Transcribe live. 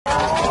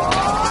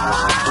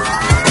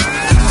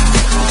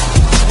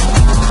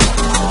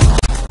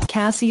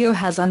Casio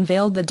has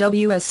unveiled the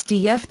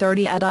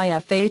WSD-F30 at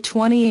IFA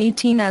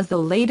 2018 as the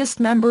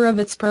latest member of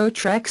its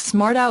ProTrek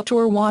Smart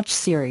Outdoor Watch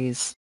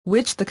series,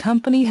 which the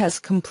company has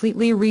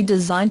completely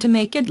redesigned to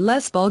make it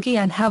less bulky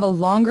and have a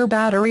longer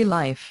battery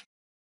life.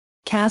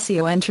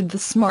 Casio entered the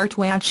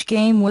smartwatch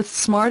game with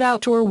Smart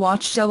Outdoor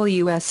Watch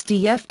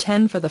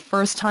WSD-F10 for the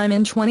first time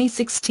in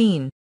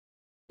 2016.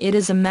 It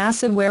is a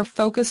massive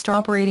wear-focused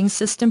operating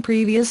system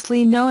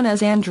previously known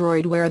as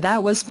Android Wear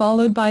that was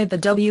followed by the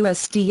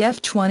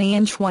WSD-F20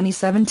 in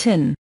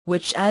 2017,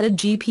 which added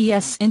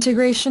GPS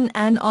integration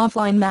and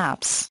offline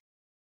maps.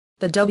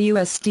 The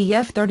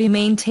WSD-F30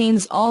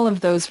 maintains all of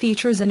those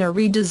features in a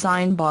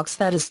redesigned box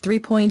that is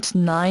 3.9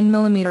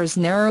 mm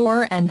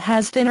narrower and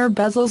has thinner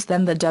bezels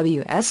than the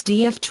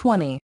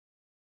WSD-F20.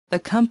 The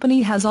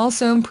company has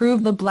also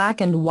improved the black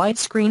and white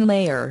screen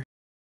layer.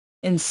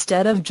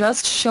 Instead of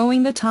just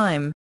showing the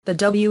time, the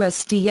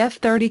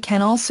WSD-F30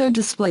 can also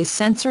display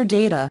sensor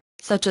data,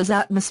 such as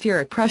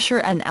atmospheric pressure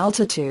and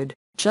altitude,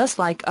 just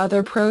like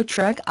other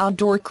ProTrek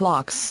outdoor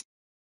clocks.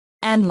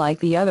 And like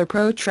the other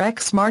ProTrek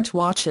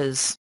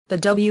smartwatches, the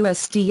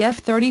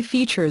WSD-F30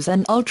 features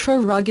an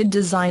ultra-rugged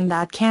design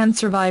that can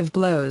survive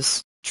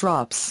blows,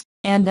 drops,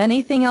 and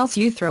anything else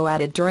you throw at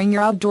it during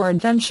your outdoor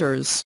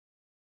adventures.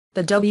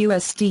 The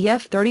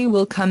WSD-F30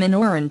 will come in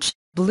orange,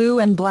 blue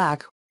and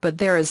black, but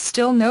there is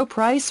still no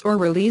price or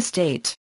release date.